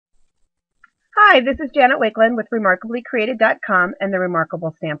Hi, this is Janet Wakeland with RemarkablyCreated.com and the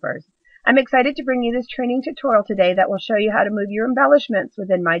Remarkable Stampers. I'm excited to bring you this training tutorial today that will show you how to move your embellishments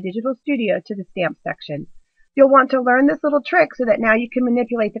within My Digital Studio to the stamp section. You'll want to learn this little trick so that now you can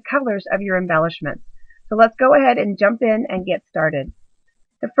manipulate the colors of your embellishments. So let's go ahead and jump in and get started.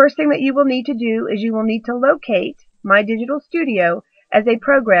 The first thing that you will need to do is you will need to locate My Digital Studio as a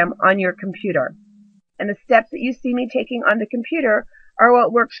program on your computer. And the steps that you see me taking on the computer are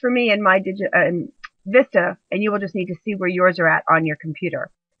what works for me in Vista, and you will just need to see where yours are at on your computer.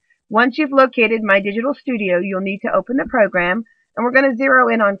 Once you've located My Digital Studio, you'll need to open the program, and we're going to zero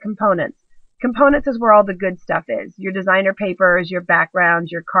in on components. Components is where all the good stuff is. Your designer papers, your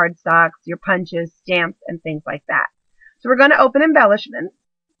backgrounds, your cardstocks, your punches, stamps, and things like that. So we're going to open embellishments,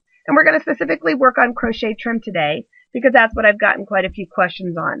 and we're going to specifically work on crochet trim today because that's what I've gotten quite a few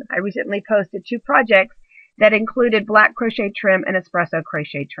questions on. I recently posted 2 projects that included black crochet trim and espresso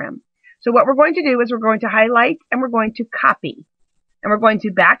crochet trim. So what we're going to do is we're going to highlight and we're going to copy. And we're going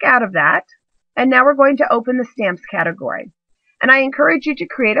to back out of that. And now we're going to open the stamps category. And I encourage you to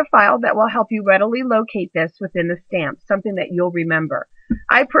create a file that will help you readily locate this within the stamps, something that you'll remember.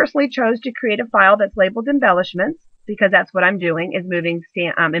 I personally chose to create a file that's labeled embellishments because that's what I'm doing, is moving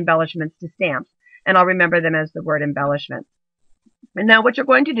embellishments to stamps. And I'll remember them as the word embellishment. And now what you're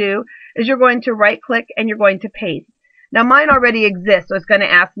going to do is you're going to right click and you're going to paste. Now mine already exists, so it's going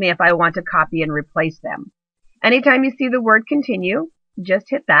to ask me if I want to copy and replace them. Anytime you see the word continue, just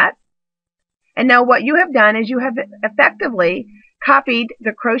hit that. And now what you have done is you have effectively copied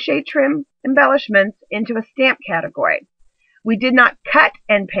the crochet trim embellishments into a stamp category. We did not cut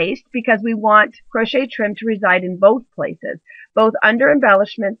and paste because we want crochet trim to reside in both places, both under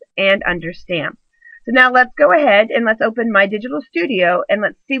embellishments and under stamps. So now let's go ahead and let's open My Digital Studio and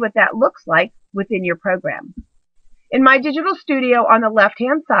let's see what that looks like within your program. In My Digital Studio on the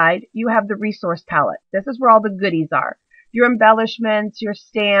left-hand side, you have the resource palette. This is where all the goodies are. Your embellishments, your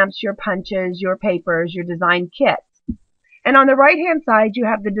stamps, your punches, your papers, your design kits. And on the right-hand side, you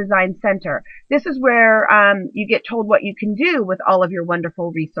have the Design Center. This is where you get told what you can do with all of your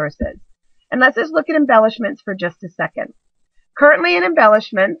wonderful resources. And let's just look at embellishments for just a second. Currently in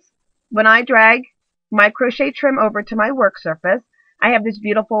embellishments, when I drag my crochet trim over to my work surface, I have this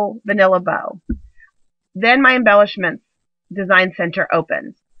beautiful vanilla bow. Then my embellishments Design Center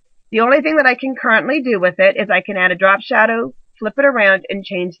opens. The only thing that I can currently do with it is I can add a drop shadow, flip it around, and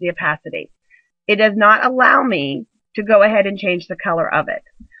change the opacity. It does not allow me to go ahead and change the color of it.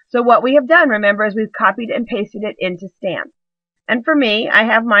 So what we have done, remember, is we've copied and pasted it into stamps. And for me, I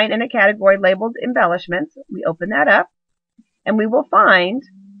have mine in a category labeled embellishments. We open that up, and we will find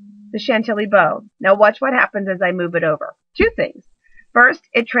the Chantilly bow. Now watch what happens as I move it over. 2 things. First,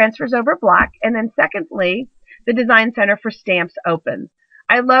 it transfers over black, and then secondly, the Design Center for Stamps opens.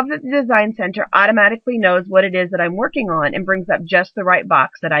 I love that the Design Center automatically knows what it is that I'm working on and brings up just the right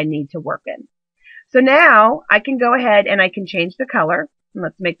box that I need to work in. So now I can go ahead and I can change the color. And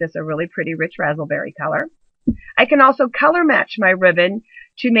let's make this a really pretty rich raspberry color. I can also color match my ribbon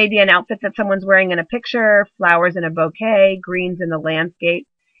to maybe an outfit that someone's wearing in a picture, flowers in a bouquet, greens in the landscape,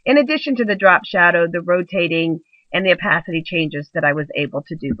 in addition to the drop shadow, the rotating, and the opacity changes that I was able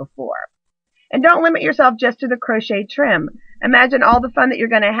to do before. And don't limit yourself just to the crochet trim. Imagine all the fun that you're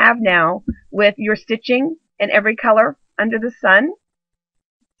going to have now with your stitching in every color under the sun.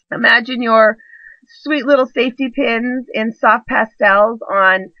 Imagine your sweet little safety pins in soft pastels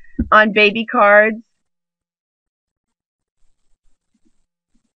on baby cards.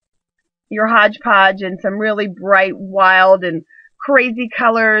 Your hodgepodge in some really bright, wild, and crazy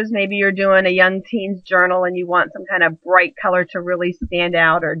colors. Maybe you're doing a young teen's journal and you want some kind of bright color to really stand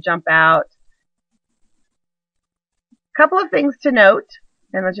out or jump out. Couple of things to note,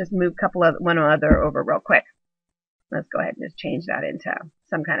 and let's just move one other over real quick. Let's go ahead and just change that into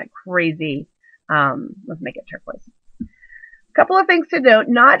some kind of crazy, let's make it turquoise. Couple of things to note,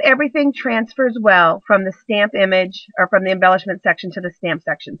 not everything transfers well from the stamp image or from the embellishment section to the stamp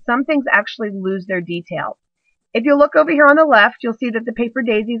section. Some things actually lose their detail. If you look over here on the left, you'll see that the paper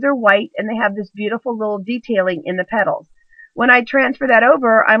daisies are white and they have this beautiful little detailing in the petals. When I transfer that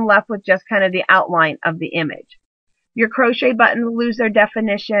over, I'm left with just kind of the outline of the image. Your crochet buttons lose their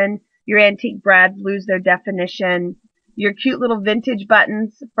definition. Your antique brads lose their definition. Your cute little vintage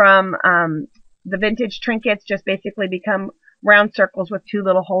buttons from the vintage trinkets just basically become round circles with 2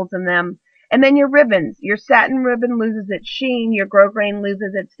 little holes in them. And then your ribbons. Your satin ribbon loses its sheen. Your grosgrain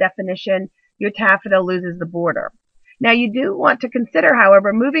loses its definition. Your taffeta loses the border. Now you do want to consider,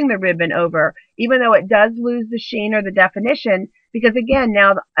 however, moving the ribbon over, even though it does lose the sheen or the definition, because again,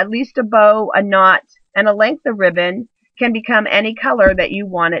 now at least a bow, a knot, and a length of ribbon can become any color that you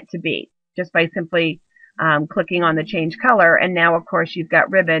want it to be. just by simply clicking on the change color. And now, of course, you've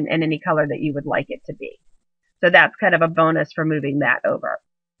got ribbon in any color that you would like it to be. So that's kind of a bonus for moving that over.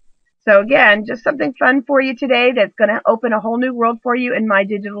 So again, just something fun for you today that's going to open a whole new world for you in My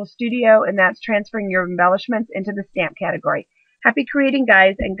Digital Studio, and that's transferring your embellishments into the stamp category. Happy creating,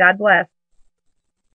 guys, and God bless.